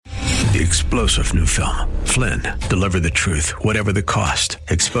The explosive new film, Flynn, deliver the truth, whatever the cost,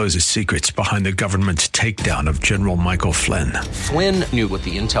 exposes secrets behind the government's takedown of General Michael Flynn. Flynn knew what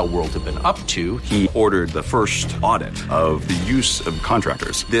the intel world had been up to. He ordered the first audit of the use of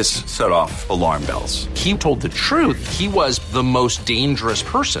contractors. This set off alarm bells. He told the truth. He was the most dangerous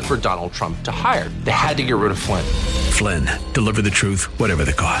person for Donald Trump to hire. They had to get rid of Flynn. Flynn, deliver the truth, whatever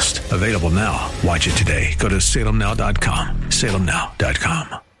the cost. Available now. Watch it today. Go to salemnow.com.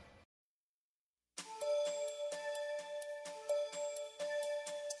 salemnow.com.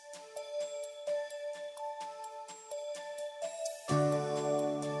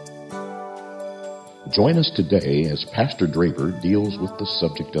 Join us today as Pastor Draper deals with the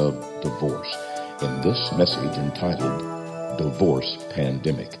subject of divorce in this message entitled Divorce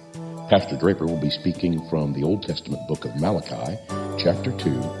Pandemic. Pastor Draper will be speaking from the Old Testament book of Malachi, chapter 2,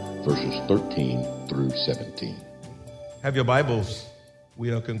 verses 13 through 17. Have your Bibles.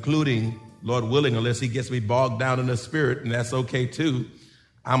 We are concluding, Lord willing, unless he gets me bogged down in the spirit, and that's okay too.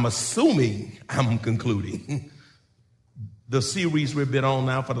 I'm assuming I'm concluding the series we've been on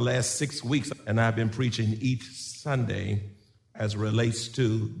now for the last 6 weeks, and I've been preaching each Sunday as it relates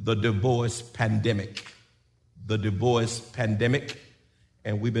to the divorce pandemic. The divorce pandemic.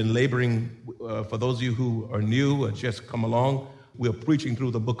 And we've been laboring, for those of you who are new or just come along, we're preaching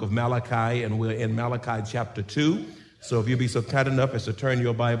through the book of Malachi, and we're in Malachi chapter 2. So if you'll be so kind enough as to turn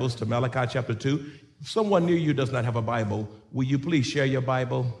your Bibles to Malachi chapter 2. If someone near you does not have a Bible, will you please share your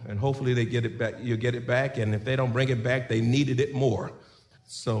Bible? And hopefully they get it back. You'll get it back. And if they don't bring it back, they needed it more.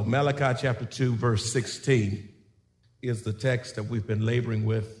 So Malachi chapter 2, verse 16 is the text that we've been laboring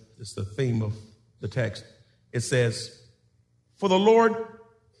with. It's the theme of the text. It says, "For the Lord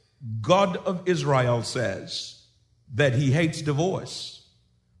God of Israel says that he hates divorce,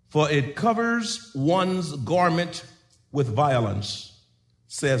 for it covers one's garment with violence,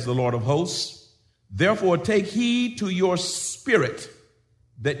 says the Lord of hosts. Therefore, take heed to your spirit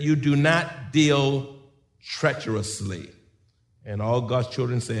that you do not deal treacherously." And all God's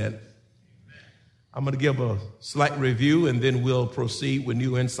children said, Amen. I'm going to give a slight review, and then we'll proceed with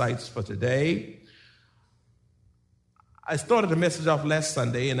new insights for today. I started the message off last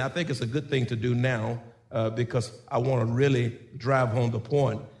Sunday, and I think it's a good thing to do now because I want to really drive home the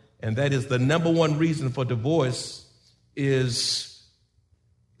point, and that is the number one reason for divorce is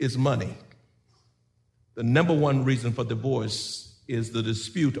money. The number one reason for divorce is the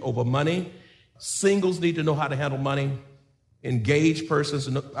dispute over money. Singles need to know how to handle money. Engaged persons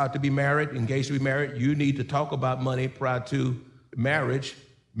to be married, engaged to be married, you need to talk about money prior to marriage.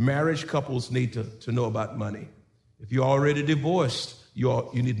 Marriage couples need to know about money. If you're already divorced, you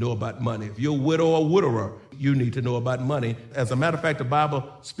need to know about money. If you're a widow or widower, you need to know about money. As a matter of fact, the Bible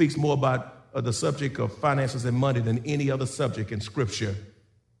speaks more about the subject of finances and money than any other subject in Scripture.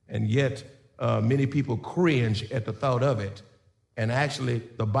 And yet, many people cringe at the thought of it. And actually,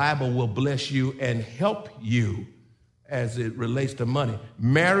 the Bible will bless you and help you as it relates to money.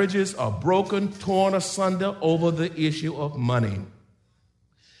 Marriages are broken, torn asunder over the issue of money.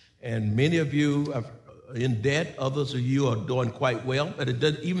 And many of you are in debt. Others of you are doing quite well. But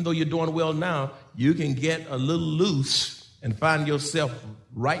even though you're doing well now, you can get a little loose and find yourself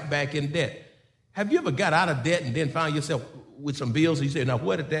right back in debt. Have you ever got out of debt and then found yourself with some bills and you say, now,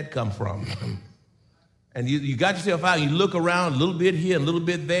 where did that come from? And you got yourself out and you look around a little bit here, a little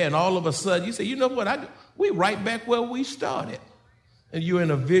bit there, and all of a sudden you say, you know what, we're right back where we started. And you're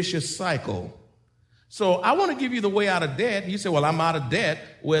in a vicious cycle. So I want to give you the way out of debt. You say, well, I'm out of debt.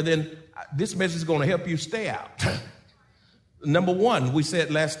 Well, then this message is going to help you stay out. Number one, we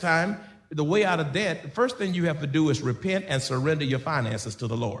said last time, the way out of debt, the first thing you have to do is repent and surrender your finances to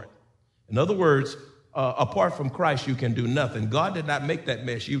the Lord. In other words, apart from Christ, you can do nothing. God did not make that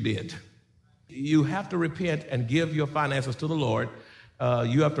mess, you did. You have to repent and give your finances to the Lord.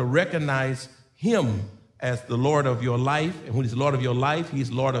 You have to recognize him as the Lord of your life. And when he's Lord of your life,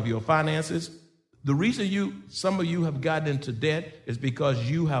 he's Lord of your finances. The reason some of you have gotten into debt is because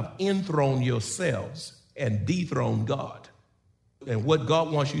you have enthroned yourselves and dethroned God. And what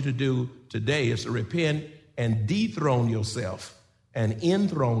God wants you to do today is to repent and dethrone yourself and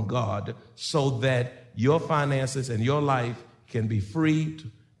enthrone God so that your finances and your life can be free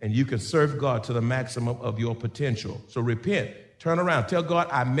and you can serve God to the maximum of your potential. So repent, turn around, tell God,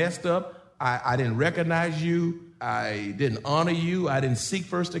 I messed up. I didn't recognize you. I didn't honor you. I didn't seek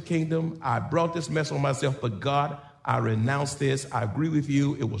first the kingdom. I brought this mess on myself, but God, I renounce this. I agree with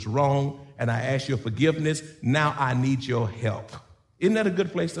you. It was wrong. And I ask your forgiveness. Now I need your help. Isn't that a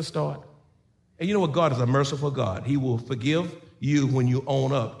good place to start? And you know what? God is a merciful God. He will forgive you when you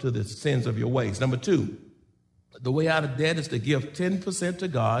own up to the sins of your ways. Number two, the way out of debt is to give 10% to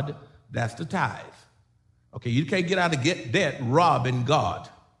God, That's the tithe. Okay, you can't get out of debt robbing God.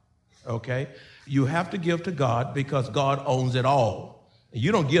 Okay, you have to give to God because God owns it all. And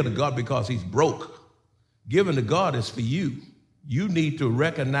you don't give to God because he's broke. Giving to God is for you. You need to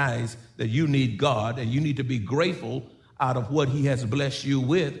recognize that you need God, and you need to be grateful out of what he has blessed you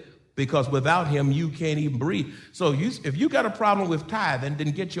with, because without him, you can't even breathe. So if you got a problem with tithing,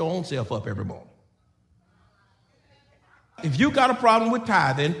 then get your own self up every morning. If you got a problem with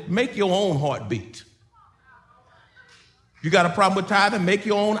tithing, make your own heart beat. You got a problem with tithing, make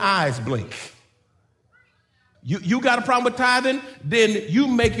your own eyes blink. You got a problem with tithing, then you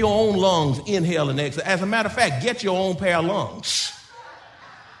make your own lungs inhale and exhale. As a matter of fact, get your own pair of lungs.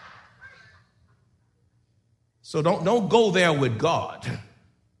 So don't go there with God.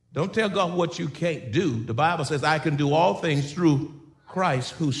 Don't tell God what you can't do. The Bible says, I can do all things through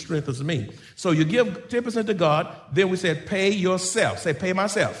Christ who strengthens me. So you give 10% to God, then we said, pay yourself. Say, pay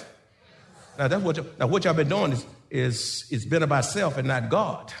myself. Now, that's what y'all been doing is it's been about self and not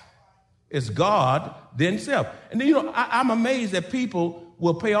God. It's God, then self. And then, I'm amazed that people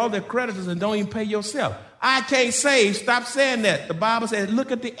will pay all their creditors and don't even pay yourself. I can't save. Stop saying that. The Bible says,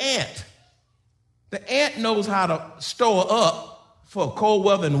 look at the ant. The ant knows how to store up for cold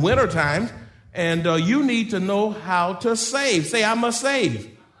weather and winter times, and you need to know how to save. Say, I must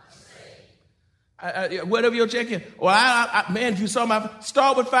save. Whatever you're checking. Well, man, if you saw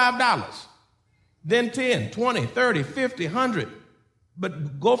start with $5, then 10, 20, 30, 50, 100.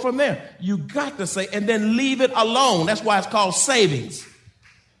 But go from there. You got to say, and then leave it alone. That's why it's called savings.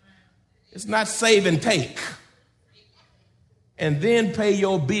 It's not save and take. And then pay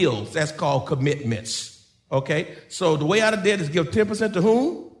your bills. That's called commitments. Okay? So the way out of debt is give 10% to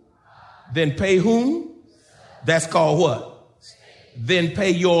whom? Then pay whom? That's called what? Then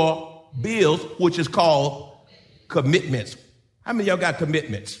pay your bills, which is called commitments. How many of y'all got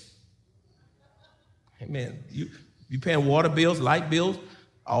commitments? Amen. You paying water bills, light bills,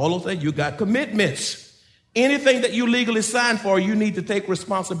 all those things. You got commitments. Anything that you legally signed for, you need to take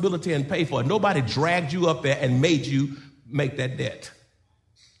responsibility and pay for it. Nobody dragged you up there and made you make that debt.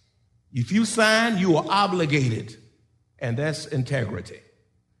 If you sign, you are obligated, and that's integrity.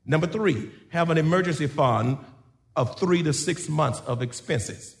 Number 3, have an emergency fund of 3 to 6 months of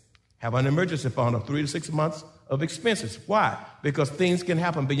expenses. Have an emergency fund of 3 to 6 months of expenses. Why? Because things can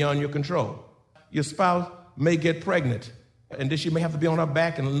happen beyond your control. Your spouse may get pregnant, and then she may have to be on her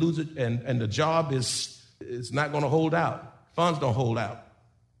back and lose it, and the job is not going to hold out. Funds don't hold out.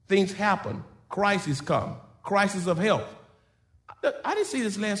 Things happen. Crises come. Crisis of health. I didn't see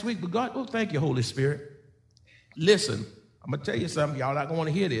this last week, but God, thank you, Holy Spirit. Listen, I'm going to tell you something. Y'all not going to want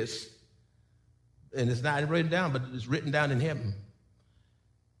to hear this. And it's not written down, but it's written down in heaven.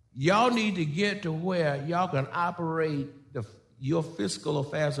 Y'all need to get to where y'all can operate your fiscal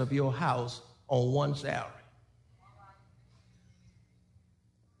affairs of your house on one salary.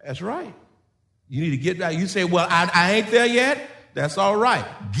 That's right. You need to get that. You say, well, I ain't there yet. That's all right.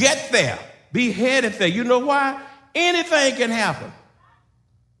 Get there. Be headed there. You know why? Anything can happen.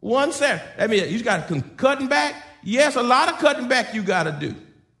 One salary. I mean, you got cutting back. Yes, a lot of cutting back you got to do.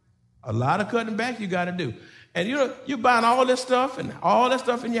 A lot of cutting back you got to do. And you're buying all this stuff and all that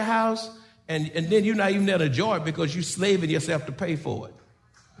stuff in your house, and then you're not even there to enjoy it because you're slaving yourself to pay for it.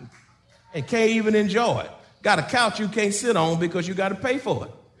 And can't even enjoy it. Got a couch you can't sit on because you got to pay for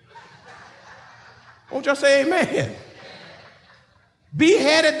it. Won't y'all say amen? Be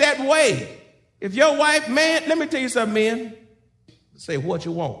headed that way. If your wife, man, let me tell you something, men. Say what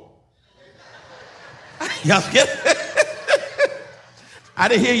you want. Y'all get it? I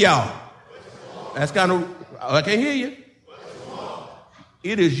didn't hear y'all. That's kind of, I can't hear you.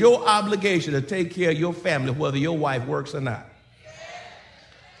 It is your obligation to take care of your family, whether your wife works or not.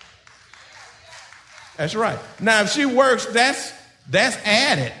 That's right. Now, if she works, that's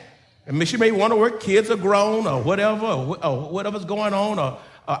added. I mean, she may want to work. Kids are grown or whatever, or whatever's going on, or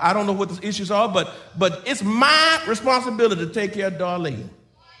I don't know what the issues are, but it's my responsibility to take care of Darlene.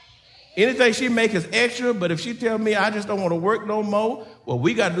 Anything she make is extra, but if she tell me I just don't want to work no more, well,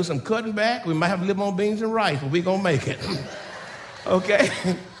 we got to do some cutting back. We might have to live on beans and rice, but we're going to make it. Okay?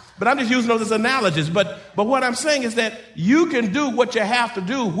 But I'm just using those as analogies. But what I'm saying is that you can do what you have to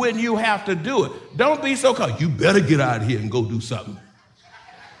do when you have to do it. Don't be so caught. You better get out of here and go do something.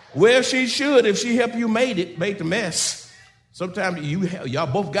 Well, she should if she helped you make the mess. Sometimes y'all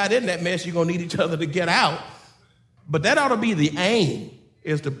both got in that mess. You're going to need each other to get out. But that ought to be the aim,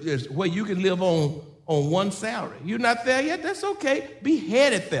 is where you can live on one salary. You're not there yet? That's okay. Be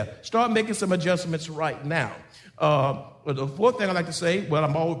headed there. Start making some adjustments right now. But the fourth thing I like to say, well,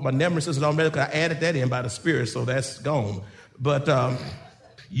 my memory system is all medical. I added that in by the Spirit, so that's gone. But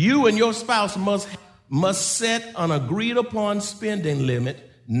You and your spouse must set an agreed upon spending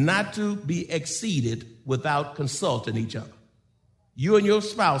limit not to be exceeded without consulting each other. You and your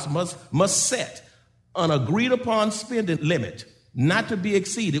spouse must set an agreed upon spending limit not to be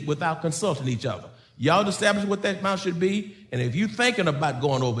exceeded without consulting each other. Y'all establish what that amount should be, and if you're thinking about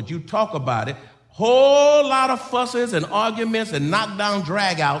going over it, you talk about it. Whole lot of fusses and arguments and knockdown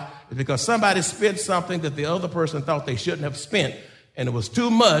drag out is because somebody spent something that the other person thought they shouldn't have spent, and it was too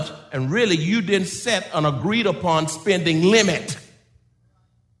much, and really you didn't set an agreed upon spending limit.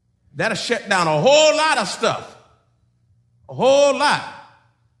 That'll shut down a whole lot of stuff. A whole lot.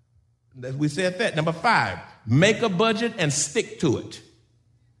 We said that. Number 5, make a budget and stick to it.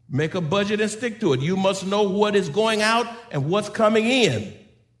 Make a budget and stick to it. You must know what is going out and what's coming in,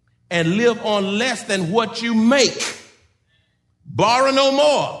 and live on less than what you make. Borrow no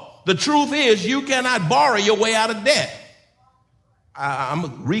more. The truth is, you cannot borrow your way out of debt. I'm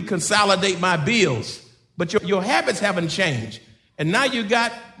going to reconsolidate my bills, but your habits haven't changed, and now you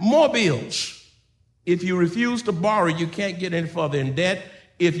got more bills. If you refuse to borrow, you can't get any further in debt.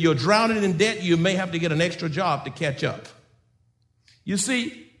 If you're drowning in debt, you may have to get an extra job to catch up. You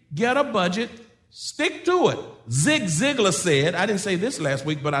see, get a budget, stick to it. Zig Ziglar said, I didn't say this last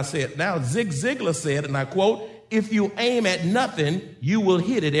week, but I say it now. Zig Ziglar said, and I quote, "If you aim at nothing, you will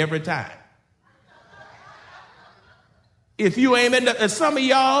hit it every time." If you aim at nothing, some of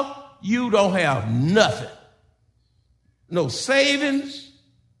y'all, you don't have nothing. No savings.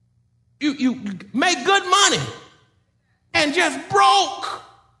 You make good money and just broke.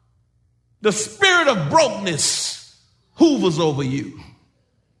 The spirit of brokenness hoovers over you.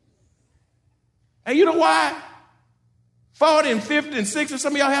 And you know why? 40 and 50 and 60,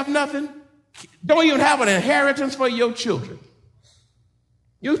 some of y'all have nothing. Don't even have an inheritance for your children.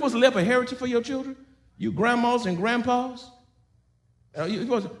 You're supposed to leave an inheritance for your children? You grandmas and grandpas? You're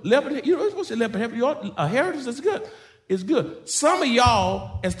supposed to leave an inheritance. Your inheritance is good. It's good. Some of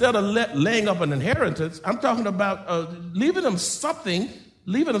y'all, instead of laying up an inheritance, I'm talking about leaving them something.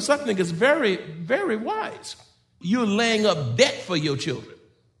 Leaving them something is very, very wise. You're laying up debt for your children.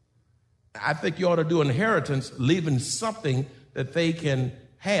 I think you ought to do an inheritance, leaving something that they can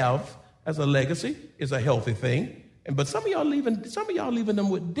have as a legacy is a healthy thing. But some of y'all leaving them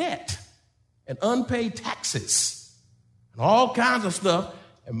with debt and unpaid taxes and all kinds of stuff.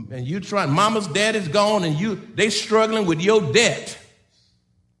 And you trying, mama's daddy's gone, and they struggling with your debt.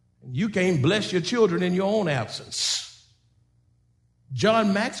 And you can't bless your children in your own absence.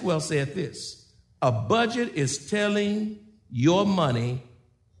 John Maxwell said this: a budget is telling your money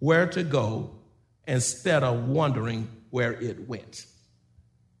where to go instead of wondering where it went.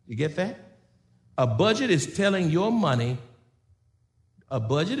 You get that? A budget is telling your money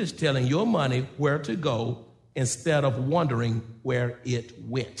where to go instead of wondering where it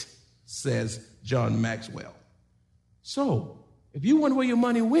went, says John Maxwell. So, if you wonder where your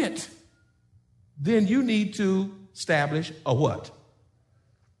money went, then you need to establish a what?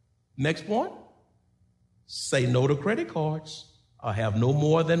 Next point, say no to credit cards. Or have no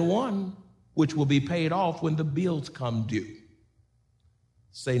more than one, which will be paid off when the bills come due.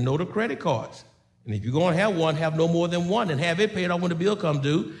 Say no to credit cards. And if you're going to have one, have no more than one and have it paid off when the bill comes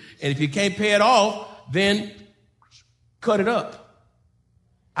due. And if you can't pay it off, then cut it up.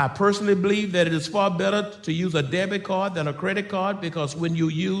 I personally believe that it is far better to use a debit card than a credit card, because when you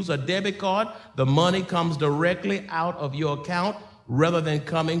use a debit card, the money comes directly out of your account rather than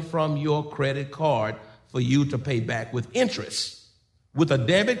coming from your credit card for you to pay back with interest. With a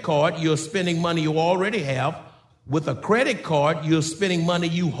debit card, you're spending money you already have. With a credit card, you're spending money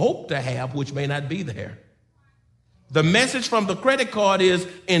you hope to have, which may not be there. The message from the credit card is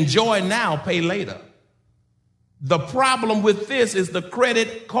enjoy now, pay later. The problem with this is the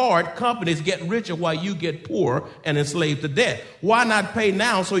credit card companies get richer while you get poor and enslaved to debt. Why not pay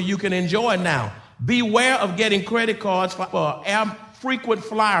now so you can enjoy now? Beware of getting credit cards for frequent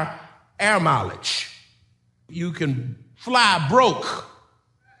flyer air mileage. You can fly broke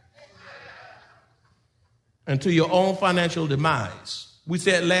into your own financial demise. We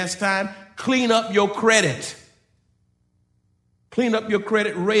said last time, clean up your credit. Clean up your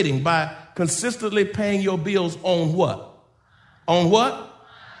credit rating by consistently paying your bills on what? On what?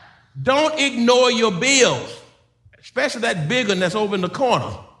 Don't ignore your bills, especially that big one that's over in the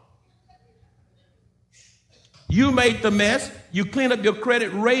corner. You made the mess. You clean up your credit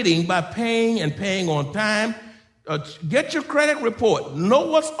rating by paying on time. Get your credit report. Know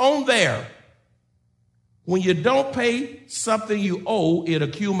what's on there. When you don't pay something you owe, it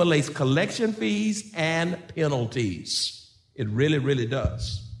accumulates collection fees and penalties. It really, really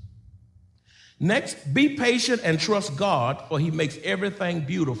does. Next, be patient and trust God, for he makes everything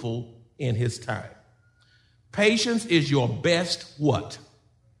beautiful in his time. Patience is your best what?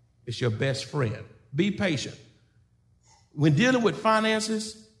 It's your best friend. Be patient. When dealing with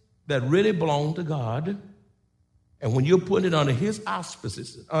finances that really belong to God, and when you're putting it under his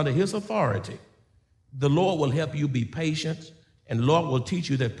auspices, under his authority, the Lord will help you be patient, and the Lord will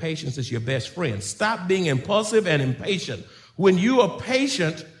teach you that patience is your best friend. Stop being impulsive and impatient. When you are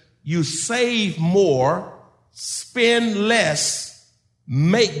patient, you save more, spend less,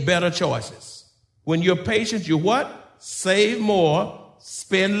 make better choices. When you're patient, you what? Save more,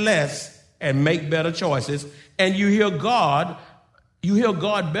 spend less, and make better choices. And you hear God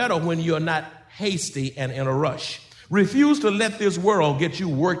better when you're not hasty and in a rush. Refuse to let this world get you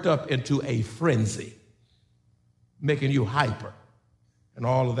worked up into a frenzy, making you hyper and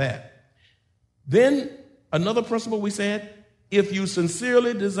all of that. Then another principle we said, if you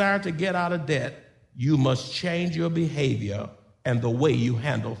sincerely desire to get out of debt, you must change your behavior and the way you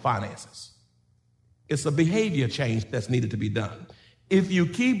handle finances. It's a behavior change that's needed to be done. If you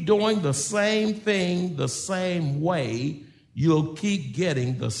keep doing the same thing the same way, you'll keep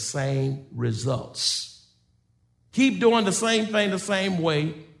getting the same results. Keep doing the same thing the same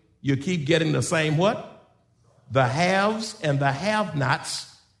way, you keep getting the same what? The haves and the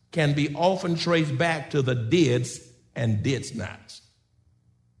have-nots can be often traced back to the dids and did's nots.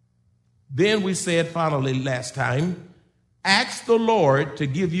 Then we said finally last time, ask the Lord to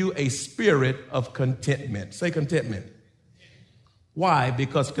give you a spirit of contentment. Say contentment. Why?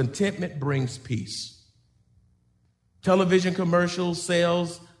 Because contentment brings peace. Television commercials,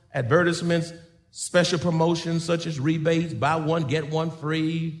 sales, advertisements, special promotions such as rebates, buy one, get one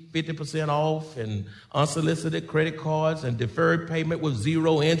free, 50% off, and unsolicited credit cards and deferred payment with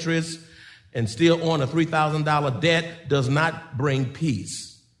zero interest and still on a $3,000 debt does not bring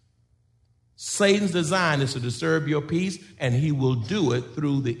peace. Satan's design is to disturb your peace, and he will do it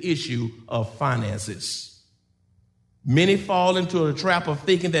through the issue of finances. Many fall into the trap of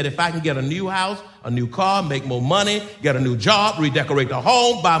thinking that if I can get a new house, a new car, make more money, get a new job, redecorate the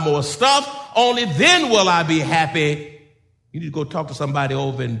home, buy more stuff, only then will I be happy. You need to go talk to somebody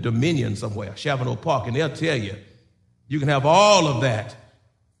over in Dominion somewhere, Chavano Park, and they'll tell you, you can have all of that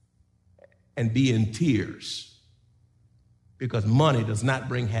and be in tears, because money does not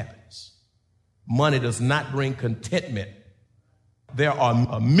bring happiness. Money does not bring contentment. There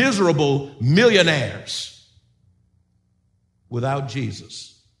are miserable millionaires without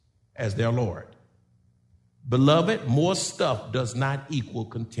Jesus as their Lord. Beloved, more stuff does not equal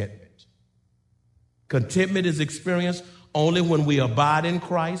contentment. Contentment is experienced only when we abide in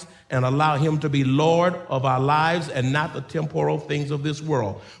Christ and allow him to be Lord of our lives and not the temporal things of this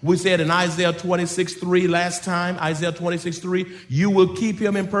world. We said in Isaiah 26:3 last time, Isaiah 26:3, you will keep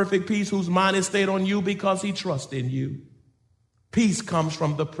him in perfect peace whose mind is stayed on you because he trusts in you. Peace comes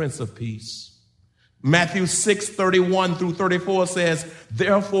from the Prince of Peace. Matthew 6:31 through 34 says,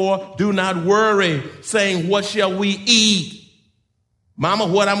 therefore do not worry, saying, what shall we eat? Mama,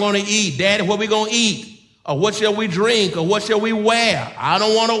 what I'm going to eat? Daddy, what we going to eat? Or what shall we drink? Or what shall we wear? I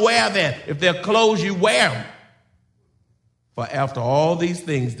don't want to wear that. If they're clothes, you wear them. For after all these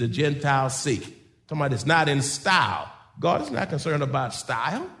things, the Gentiles seek. Talking about it's not in style. God is not concerned about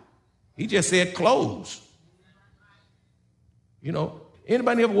style. He just said clothes. You know,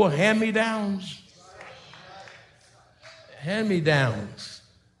 anybody ever wore hand-me-downs? Hand-me-downs.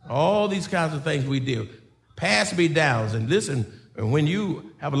 All these kinds of things we do. Pass-me-downs. And listen, when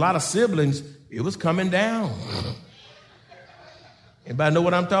you have a lot of siblings, it was coming down. Anybody know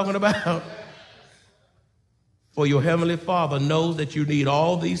what I'm talking about? For your heavenly Father knows that you need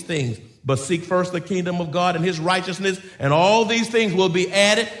all these things. But seek first the kingdom of God and his righteousness, and all these things will be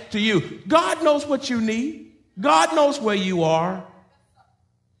added to you. God knows what you need. God knows where you are.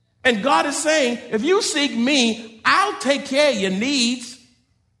 And God is saying, if you seek me, I'll take care of your needs.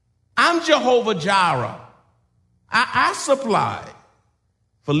 I'm Jehovah Jireh. I supply.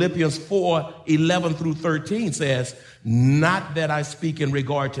 Philippians 4:11 through 13 says, not that I speak in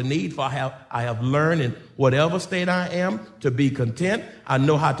regard to need, for I have learned in whatever state I am to be content. I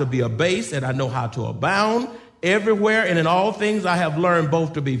know how to be abased and I know how to abound. Everywhere and in all things I have learned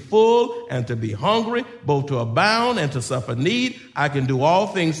both to be full and to be hungry, both to abound and to suffer need. I can do all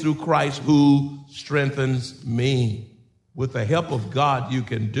things through Christ who strengthens me. With the help of God, you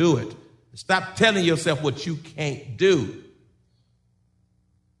can do it. Stop telling yourself what you can't do.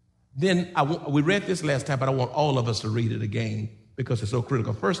 Then we read this last time, but I want all of us to read it again because it's so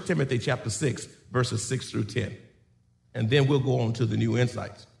critical. 1 Timothy chapter 6, verses 6 through 10. And then we'll go on to the new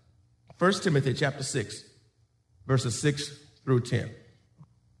insights. 1 Timothy chapter 6, verses 6 through 10.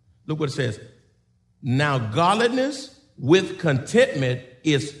 Look what it says. Now, godliness with contentment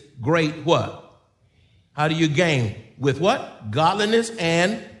is great what? How do you gain? With what? Godliness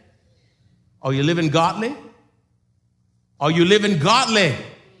and, are you living godly? Are you living godly?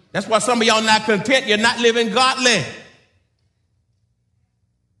 That's why some of y'all not content. You're not living godly.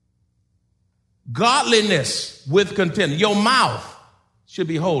 Godliness with contentment. Your mouth should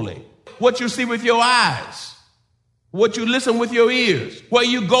be holy. What you see with your eyes, what you listen with your ears, where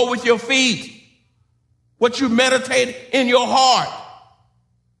you go with your feet, what you meditate in your heart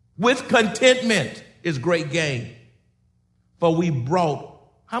with contentment is great gain. For we brought,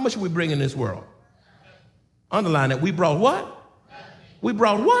 how much we bring in this world? Underline that. We brought what? We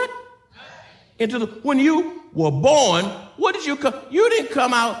brought what? When you were born, what did you come? You didn't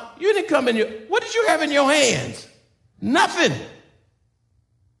come out. You didn't come in your, what did you have in your hands? Nothing.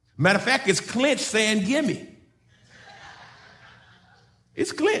 Matter of fact, it's clenched saying, gimme.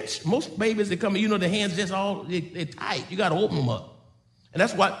 It's clenched. Most babies that come in, the hands just all, they're tight. You got to open them up. And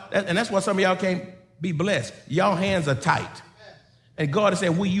that's why some of y'all can't be blessed. Y'all hands are tight. And God is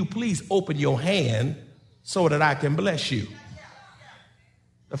saying, will you please open your hand so that I can bless you?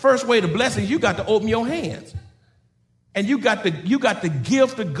 The first way to blessing, you got to open your hands. And you got to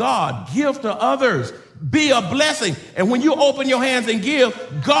give to God, give to others, be a blessing. And when you open your hands and give,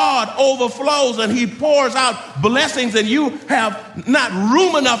 God overflows and he pours out blessings, and you have not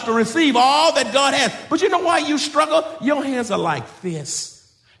room enough to receive all that God has. But you know why you struggle? Your hands are like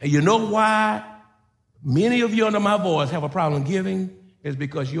this. And you know why many of you under my voice have a problem giving? Is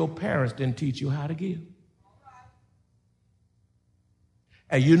because your parents didn't teach you how to give.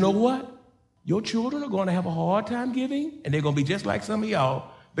 And you know what? Your children are going to have a hard time giving, and they're going to be just like some of y'all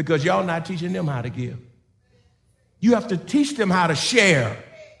because y'all not teaching them how to give. You have to teach them how to share.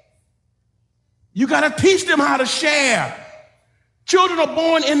 You got to teach them how to share. Children are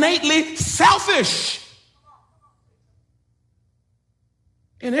born innately selfish.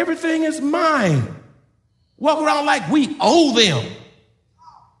 And everything is mine. Walk around like we owe them.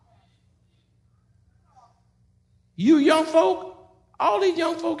 You young folk, all these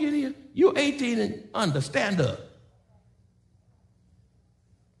young folk in here, you're 18 and under. Stand up.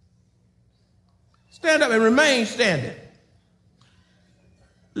 Stand up and remain standing.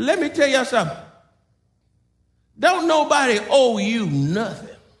 Let me tell you something. Don't nobody owe you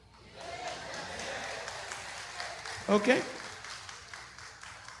nothing. Okay?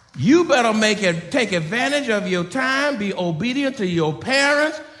 You better take advantage of your time, be obedient to your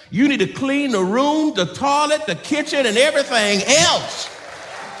parents. You need to clean the room, the toilet, the kitchen, and everything else.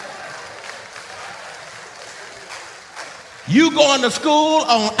 You going to school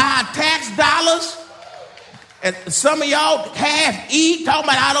on our tax dollars? And some of y'all half eat, talking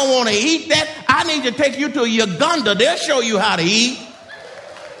about I don't want to eat that. I need to take you to Uganda. They'll show you how to eat.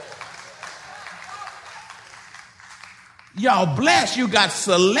 Y'all blessed. You got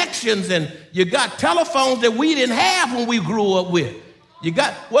selections and you got telephones that we didn't have when we grew up with. You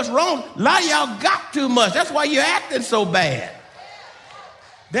got, what's wrong? A lot of y'all got too much. That's why you're acting so bad.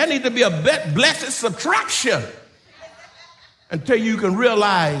 There needs to be a blessed subtraction until you can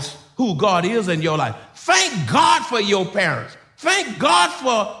realize who God is in your life. Thank God for your parents. Thank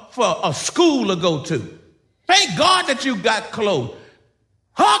God for a school to go to. Thank God that you got clothes.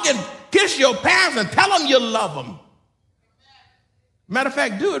 Hug and kiss your parents and tell them you love them. Matter of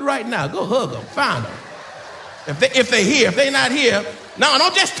fact, do it right now. Go hug them. Find them. If they're here, if they're not here, no,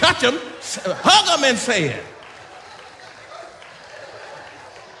 don't just touch them. Hug them and say it.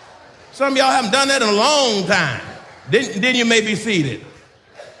 Some of y'all haven't done that in a long time. Then you may be seated.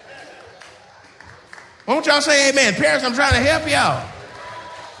 Won't y'all say amen? Parents, I'm trying to help y'all.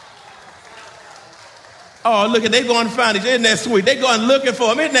 Oh, look at, they going to find it. Isn't that sweet? They going looking for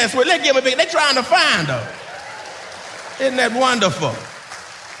them. Isn't that sweet? Let's give them a big, they're trying to find them. Isn't that wonderful?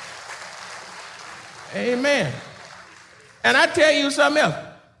 Amen. And I tell you something else.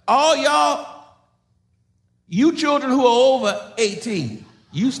 All y'all, you children who are over 18,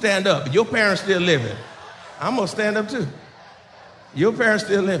 you stand up. Your parents still living. I'm going to stand up too. Your parents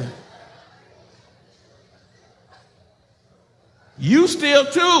still living. You still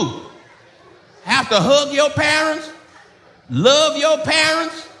too have to hug your parents, love your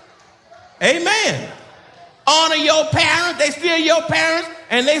parents. Amen. Honor your parents. They still your parents,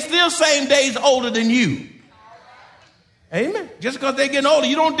 and they still same days older than you. Amen. Just because they're getting older,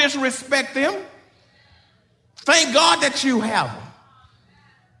 you don't disrespect them. Thank God that you have them.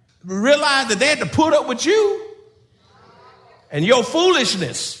 Realize that they had to put up with you and your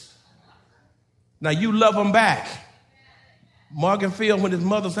foolishness. Now you love them back. Morgan Field, when his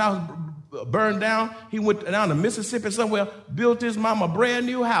mother's house burned down. He went down to Mississippi somewhere, built his mama a brand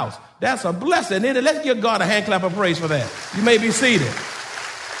new house. That's a blessing. Let's give God a hand clap of praise for that. You may be seated.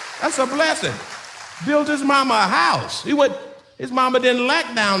 That's a blessing. Built his mama a house. His mama didn't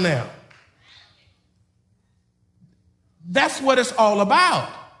lack down there. That's what it's all about.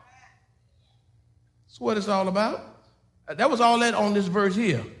 That's what it's all about. That was all that on this verse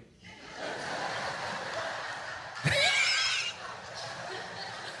here.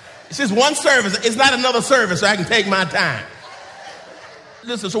 It's just one service. It's not another service, so I can take my time.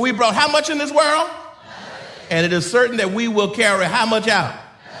 Listen, so we brought how much in this world? And it is certain that we will carry how much out?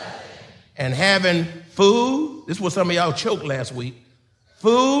 And having food, this was some of y'all choked last week,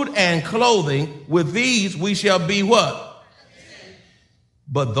 food and clothing, with these we shall be what?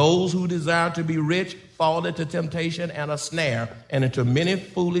 But those who desire to be rich fall into temptation and a snare, and into many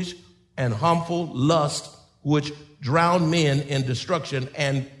foolish and harmful lusts, which drown men in destruction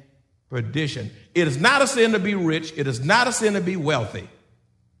and perdition. It is not a sin to be rich. It is not a sin to be wealthy.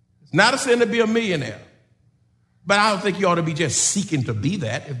 It's not a sin to be a millionaire. But I don't think you ought to be just seeking to be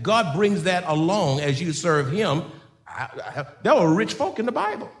that. If God brings that along as you serve him, there were rich folk in the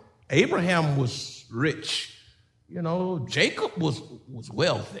Bible. Abraham was rich. Jacob was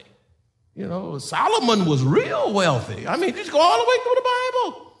wealthy. Solomon was real wealthy. I mean, just go all the way through the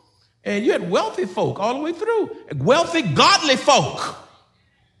Bible. And you had wealthy folk all the way through. Wealthy, godly folk.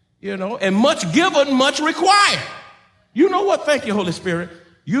 And much given, much required. You know what? Thank you, Holy Spirit.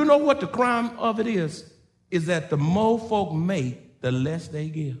 You know what the crime of it is that the more folk make, the less they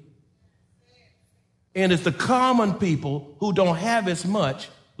give. And it's the common people who don't have as much,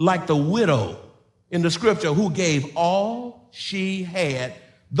 like the widow in the scripture who gave all she had.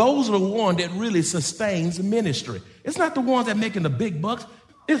 Those are the ones that really sustains ministry. It's not the ones that making the big bucks.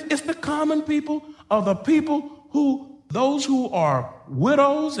 It's the common people, are the people those who are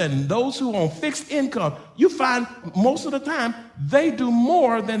widows and those who are on fixed income. You find most of the time they do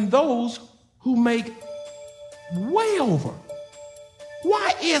more than those who make way over.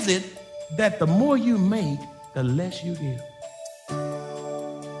 Why is it that the more you make, the less you give?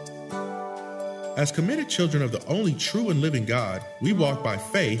 As committed children of the only true and living God, we walk by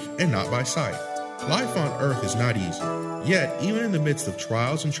faith and not by sight. Life on earth is not easy. Yet, even in the midst of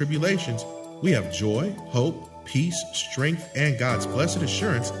trials and tribulations, we have joy, hope, peace, strength, and God's blessed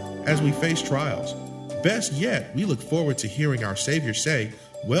assurance as we face trials. Best yet, we look forward to hearing our Savior say,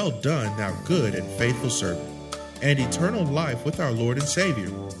 "Well done, thou good and faithful servant," and eternal life with our Lord and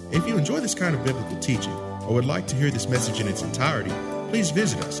Savior. If you enjoy this kind of biblical teaching or would like to hear this message in its entirety, please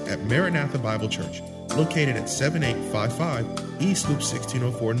visit us at Maranatha Bible Church, located at 7855 East Loop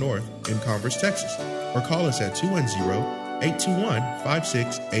 1604 North in Converse, Texas, or call us at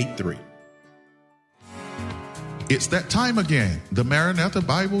 210-821-5683. It's that time again. The Maranatha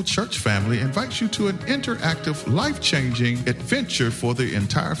Bible Church family invites you to an interactive, life-changing adventure for the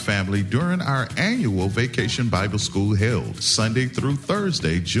entire family during our annual Vacation Bible School held Sunday through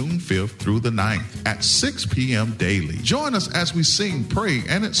Thursday, June 5th through the 9th at 6 p.m. daily. Join us as we sing, pray,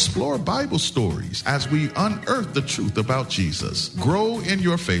 and explore Bible stories as we unearth the truth about Jesus. Grow in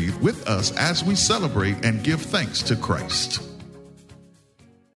your faith with us as we celebrate and give thanks to Christ.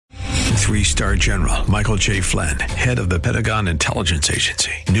 3-star General Michael J. Flynn, head of the Pentagon Intelligence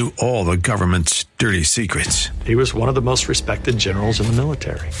Agency, knew all the government's dirty secrets. He was one of the most respected generals in the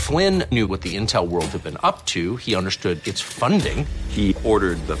military. Flynn knew what the intel world had been up to. He understood its funding. He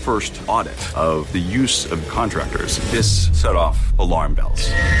ordered the first audit of the use of contractors. This set off alarm bells.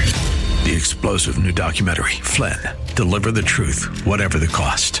 The explosive new documentary, Flynn, Deliver the Truth, Whatever the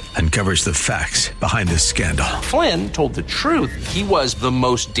Cost, uncovers the facts behind this scandal. Flynn told the truth. He was the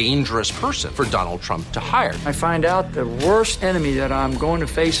most dangerous person for Donald Trump to hire. I find out the worst enemy that I'm going to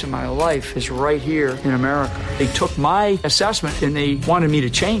face in my life is right here in America. They took my assessment and they wanted me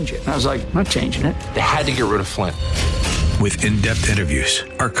to change it. And I was like, I'm not changing it. They had to get rid of Flynn. With in-depth interviews,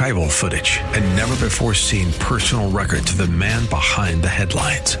 archival footage, and never-before-seen personal records of the man behind the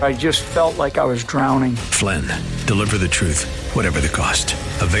headlines. I just felt like I was drowning. Flynn, Deliver the Truth, Whatever the Cost.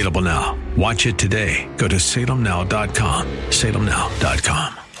 Available now. Watch it today. Go to salemnow.com.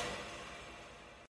 salemnow.com.